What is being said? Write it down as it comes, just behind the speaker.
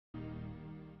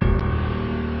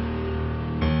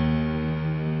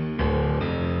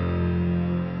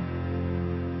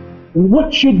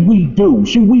What should we do?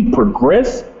 Should we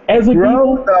progress as a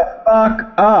Grow people? the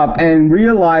fuck up and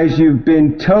realize you've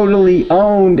been totally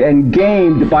owned and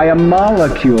gamed by a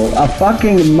molecule. A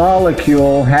fucking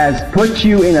molecule has put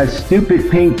you in a stupid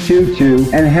pink tutu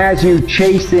and has you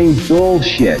chasing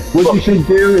bullshit. What you should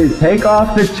do is take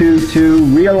off the tutu,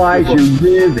 realize you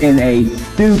live in a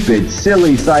stupid,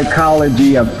 silly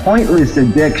psychology of pointless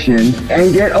addiction,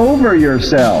 and get over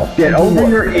yourself. Get over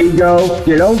your ego,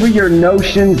 get over your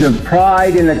notions of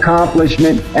pride and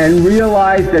accomplishment, and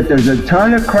realize that there's a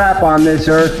ton of crap on this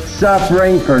earth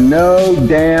suffering for no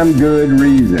damn good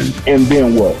reason. And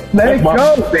then what? Let it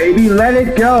go, baby. Let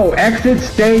it go. Exit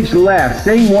stage left.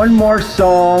 Sing one more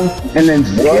song and then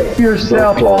skip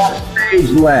yourself off stage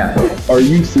left. Are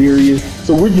you serious?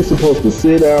 So we're just supposed to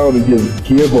sit down and just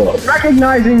give up?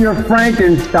 Recognizing you're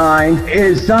Frankenstein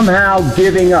is somehow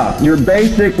giving up. You're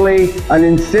basically an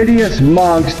insidious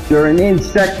monster, an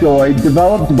insectoid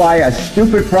developed by a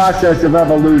stupid process of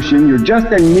evolution. You're just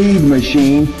a need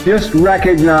machine. Just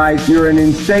recognize you're an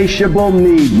insatiable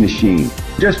need machine.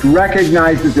 Just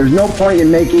recognize that there's no point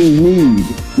in making need.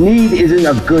 Need isn't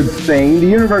a good thing. The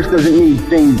universe doesn't need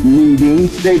things needing.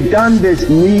 They've done this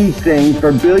need thing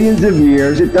for billions of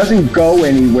years. It doesn't go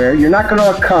anywhere. You're not going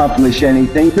to accomplish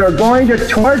anything. You're going to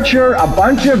torture a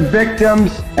bunch of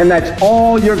victims, and that's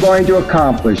all you're going to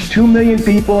accomplish. 2 million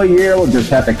people a year will just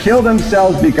have to kill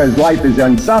themselves because life is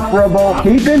insufferable.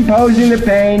 Keep imposing the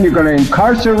pain. You're going to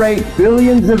incarcerate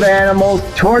billions of animals,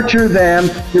 torture them.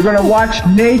 You're going to watch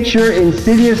nature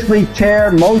insidiously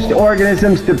tear most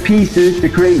organisms to pieces to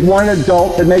create one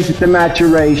adult that makes it to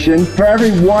maturation. For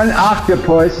every one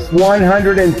octopus,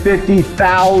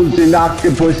 150,000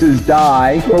 octopuses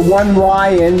die. For one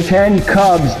lion, 10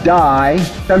 cubs die.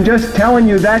 I'm just telling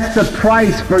you, that's the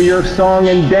price for your song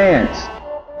and dance.